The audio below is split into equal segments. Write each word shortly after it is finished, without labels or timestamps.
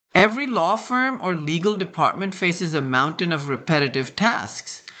Every law firm or legal department faces a mountain of repetitive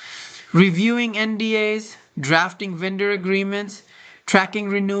tasks. Reviewing NDAs, drafting vendor agreements, tracking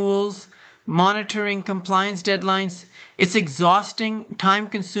renewals, monitoring compliance deadlines. It's exhausting,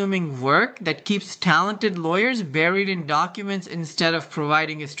 time-consuming work that keeps talented lawyers buried in documents instead of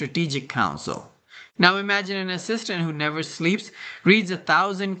providing a strategic counsel. Now imagine an assistant who never sleeps, reads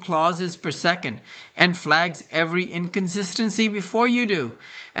 1,000 clauses per second, and flags every inconsistency before you do.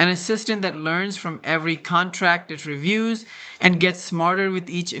 An assistant that learns from every contract it reviews and gets smarter with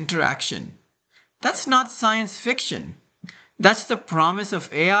each interaction. That's not science fiction. That's the promise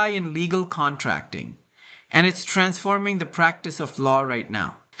of AI in legal contracting. And it's transforming the practice of law right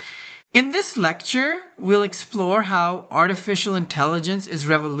now. In this lecture, we'll explore how artificial intelligence is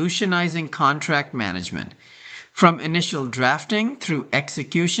revolutionizing contract management, from initial drafting through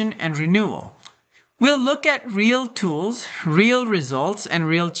execution and renewal. We'll look at real tools, real results, and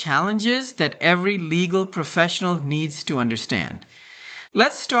real challenges that every legal professional needs to understand.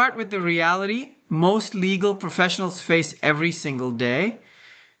 Let's start with the reality most legal professionals face every single day.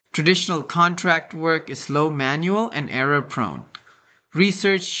 Traditional contract work is slow, manual, and error-prone.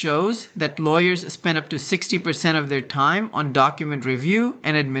 Research shows that lawyers spend up to 60% of their time on document review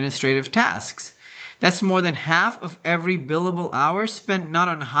and administrative tasks. That's more than half of every billable hour spent not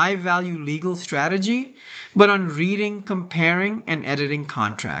on high-value legal strategy, but on reading, comparing, and editing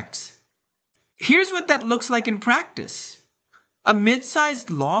contracts. Here's what that looks like in practice. A mid-sized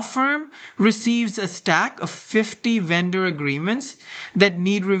law firm receives a stack of 50 vendor agreements that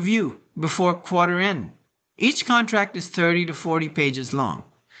need review before quarter end. Each contract is 30 to 40 pages long.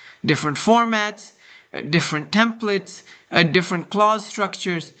 Different formats, different templates, different clause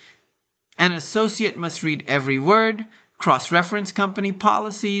structures. An associate must read every word, cross-reference company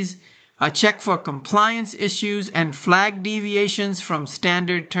policies, check for compliance issues, and flag deviations from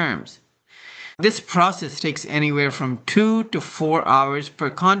standard terms. This process takes anywhere from 2 to 4 hours per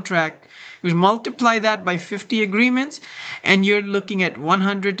contract. You multiply that by 50 agreements, and you're looking at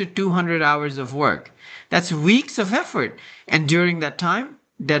 100 to 200 hours of work. That's weeks of effort, and during that time,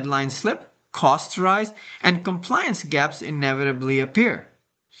 deadlines slip, costs rise, and compliance gaps inevitably appear.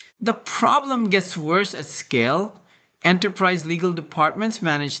 The problem gets worse at scale. Enterprise legal departments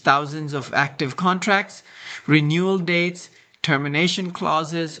manage thousands of active contracts, renewal dates, termination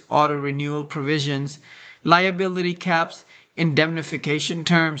clauses, auto-renewal provisions, liability caps, indemnification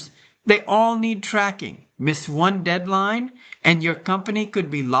terms. They all need tracking. Miss one deadline, and your company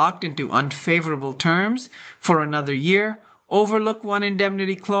could be locked into unfavorable terms for another year. Overlook one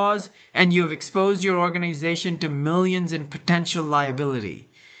indemnity clause, and you have exposed your organization to millions in potential liability.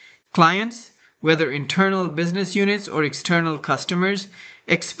 Clients, whether internal business units or external customers,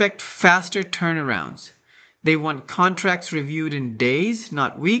 expect faster turnarounds. They want contracts reviewed in days,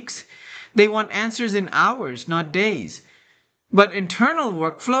 not weeks. They want answers in hours, not days. But internal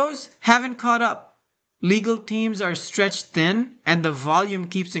workflows haven't caught up. Legal teams are stretched thin, and the volume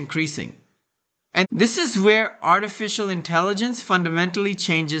keeps increasing. And this is where artificial intelligence fundamentally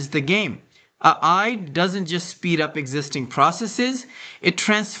changes the game. AI doesn't just speed up existing processes, it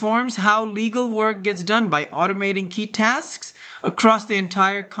transforms how legal work gets done by automating key tasks across the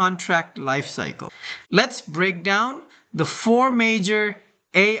entire contract lifecycle. Let's break down the 4 major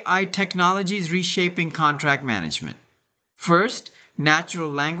AI technologies reshaping contract management. First,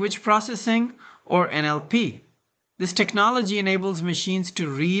 natural language processing, or NLP. This technology enables machines to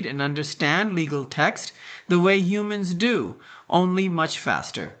read and understand legal text the way humans do, only much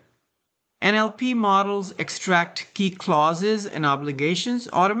faster. NLP models extract key clauses and obligations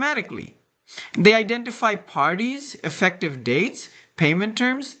automatically. They identify parties, effective dates, payment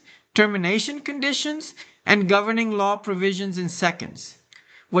terms, termination conditions, and governing law provisions in seconds.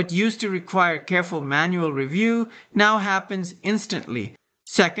 What used to require careful manual review now happens instantly.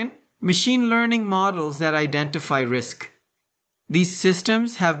 Second, machine learning models that identify risk. These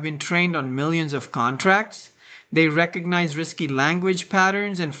systems have been trained on millions of contracts. They recognize risky language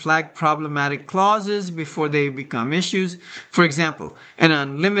patterns and flag problematic clauses before they become issues. For example, an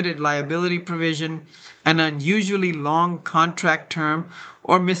unlimited liability provision, an unusually long contract term,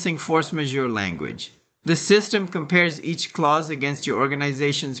 or missing force majeure language. The system compares each clause against your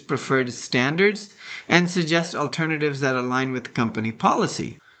organization's preferred standards and suggests alternatives that align with company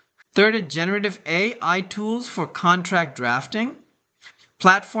policy. Third, generative AI tools for contract drafting.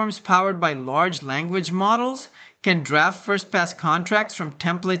 Platforms powered by large language models can draft first-pass contracts from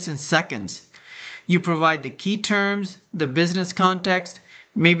templates in seconds. You provide the key terms, the business context,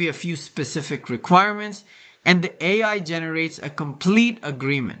 maybe a few specific requirements, and the AI generates a complete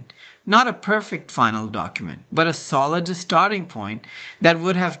agreement. Not a perfect final document, but a solid starting point that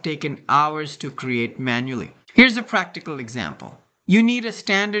would have taken hours to create manually. Here's a practical example. You need a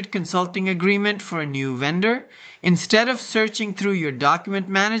standard consulting agreement for a new vendor. Instead of searching through your document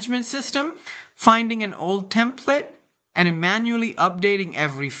management system, finding an old template, and manually updating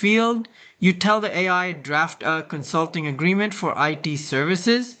every field, you tell the AI draft a consulting agreement for IT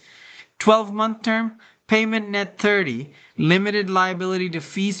services, 12-month term, payment net 30, limited liability to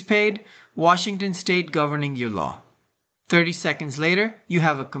fees paid, Washington state governing your law. 30 seconds later, you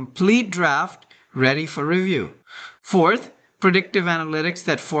have a complete draft ready for review. Fourth, predictive analytics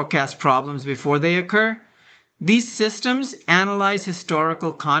that forecast problems before they occur. These systems analyze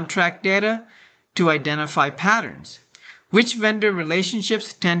historical contract data to identify patterns. Which vendor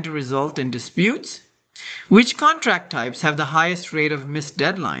relationships tend to result in disputes? Which contract types have the highest rate of missed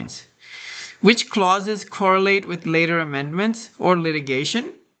deadlines? Which clauses correlate with later amendments or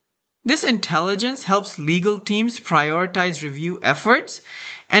litigation? This intelligence helps legal teams prioritize review efforts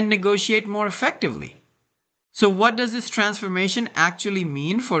and negotiate more effectively. So, what does this transformation actually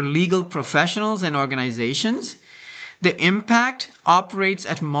mean for legal professionals and organizations? The impact operates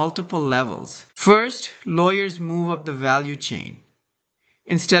at multiple levels. First, lawyers move up the value chain.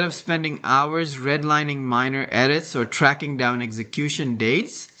 Instead of spending hours redlining minor edits or tracking down execution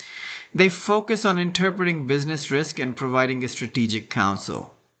dates, they focus on interpreting business risk and providing a strategic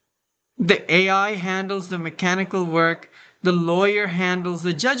counsel. The AI handles the mechanical work, the lawyer handles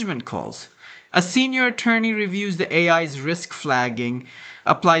the judgment calls. A senior attorney reviews the AI's risk flagging,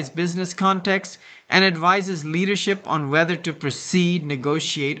 applies business context, and advises leadership on whether to proceed,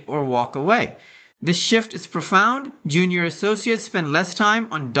 negotiate, or walk away. This shift is profound. Junior associates spend less time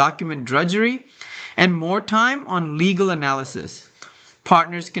on document drudgery and more time on legal analysis.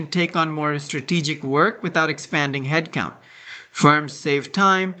 Partners can take on more strategic work without expanding headcount. Firms save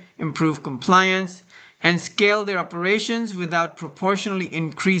time, improve compliance, and scale their operations without proportionally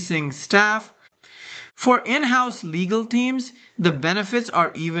increasing staff. For in-house legal teams, the benefits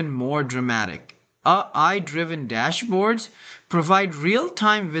are even more dramatic. AI-driven dashboards provide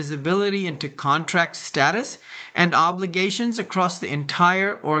real-time visibility into contract status and obligations across the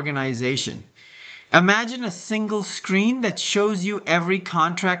entire organization. Imagine a single screen that shows you every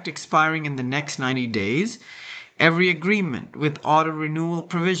contract expiring in the next 90 days, every agreement with auto-renewal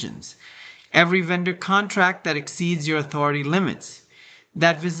provisions, every vendor contract that exceeds your authority limits.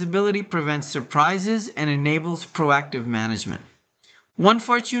 That visibility prevents surprises and enables proactive management. One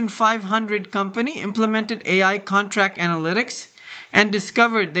Fortune 500 company implemented AI contract analytics and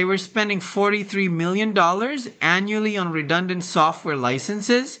discovered they were spending $43 million annually on redundant software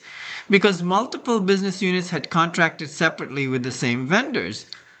licenses because multiple business units had contracted separately with the same vendors.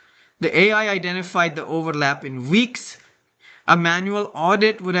 The AI identified the overlap in weeks. A manual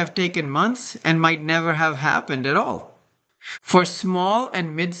audit would have taken months and might never have happened at all. For small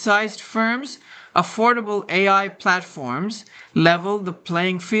and mid-sized firms, affordable AI platforms level the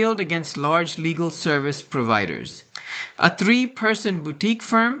playing field against large legal service providers. A 3-person boutique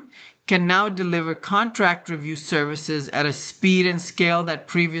firm can now deliver contract review services at a speed and scale that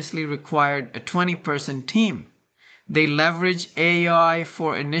previously required a 20-person team. They leverage AI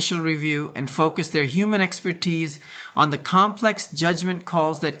for initial review and focus their human expertise on the complex judgment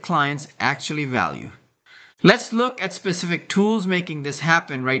calls that clients actually value. Let's look at specific tools making this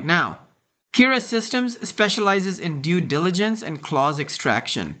happen right now. Kira Systems specializes in due diligence and clause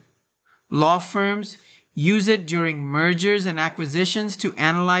extraction. Law firms use it during mergers and acquisitions to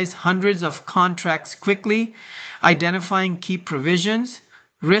analyze hundreds of contracts quickly, identifying key provisions,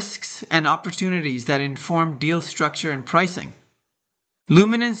 risks, and opportunities that inform deal structure and pricing.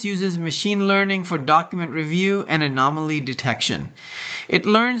 Luminance uses machine learning for document review and anomaly detection. It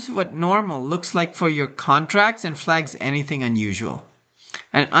learns what normal looks like for your contracts and flags anything unusual.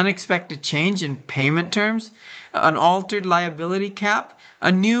 An unexpected change in payment terms, an altered liability cap,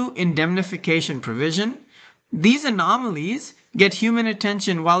 a new indemnification provision. These anomalies get human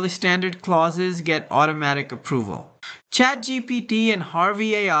attention while the standard clauses get automatic approval. ChatGPT and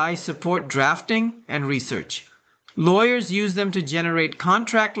Harvey AI support drafting and research. Lawyers use them to generate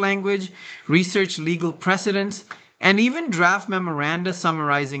contract language, research legal precedents, and even draft memoranda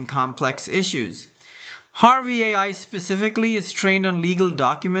summarizing complex issues. Harvey AI specifically is trained on legal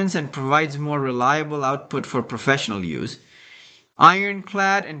documents and provides more reliable output for professional use.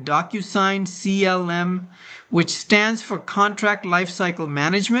 Ironclad and DocuSign CLM, which stands for Contract Lifecycle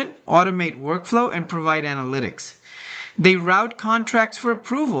Management, automate workflow and provide analytics. They route contracts for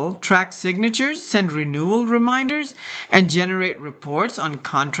approval, track signatures, send renewal reminders, and generate reports on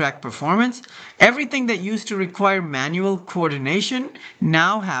contract performance. Everything that used to require manual coordination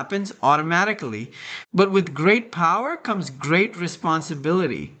now happens automatically. But with great power comes great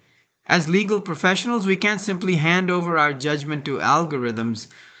responsibility. As legal professionals, we can't simply hand over our judgment to algorithms.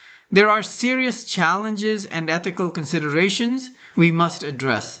 There are serious challenges and ethical considerations we must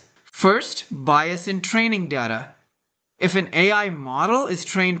address. First, bias in training data. If an AI model is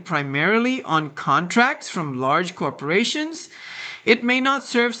trained primarily on contracts from large corporations, it may not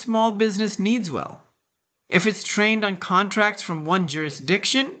serve small business needs well. If it's trained on contracts from one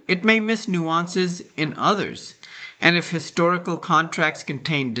jurisdiction, it may miss nuances in others. And if historical contracts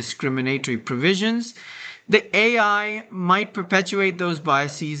contain discriminatory provisions, the AI might perpetuate those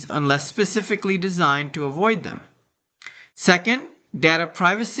biases unless specifically designed to avoid them. Second, data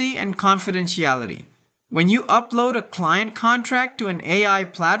privacy and confidentiality. When you upload a client contract to an AI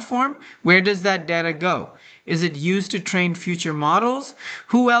platform, where does that data go? Is it used to train future models?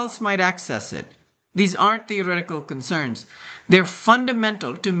 Who else might access it? These aren't theoretical concerns. They're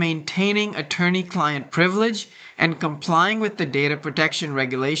fundamental to maintaining attorney-client privilege and complying with the data protection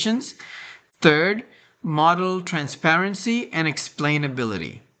regulations. Third, model transparency and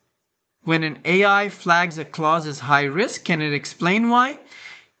explainability. When an AI flags a clause as high risk, can it explain why?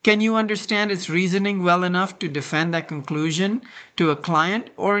 Can you understand its reasoning well enough to defend that conclusion to a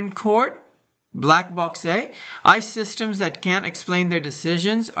client or in court? Black box AI systems that can't explain their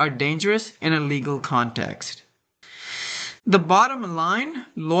decisions are dangerous in a legal context. The bottom line,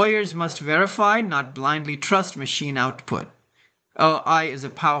 lawyers must verify, not blindly trust machine output. AI is a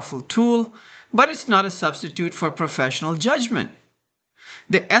powerful tool, but it's not a substitute for professional judgment.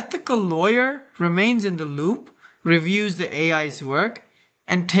 The ethical lawyer remains in the loop, reviews the AI's work,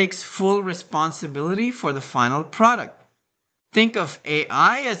 and takes full responsibility for the final product. Think of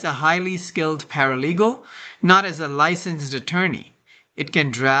AI as a highly skilled paralegal, not as a licensed attorney. It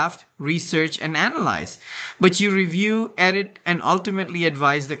can draft, research, and analyze, but you review, edit, and ultimately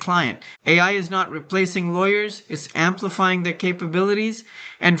advise the client. AI is not replacing lawyers, it's amplifying their capabilities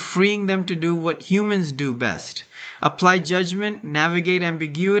and freeing them to do what humans do best: apply judgment, navigate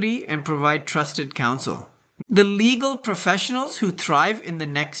ambiguity, and provide trusted counsel. The legal professionals who thrive in the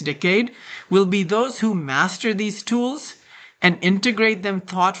next decade will be those who master these tools and integrate them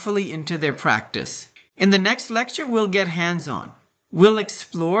thoughtfully into their practice. In the next lecture, we'll get hands-on. We'll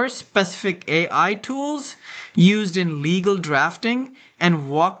explore specific AI tools used in legal drafting and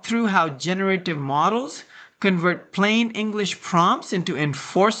walk through how generative models convert plain English prompts into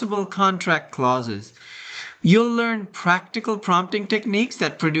enforceable contract clauses. You'll learn practical prompting techniques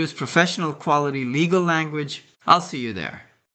that produce professional quality legal language. I'll see you there.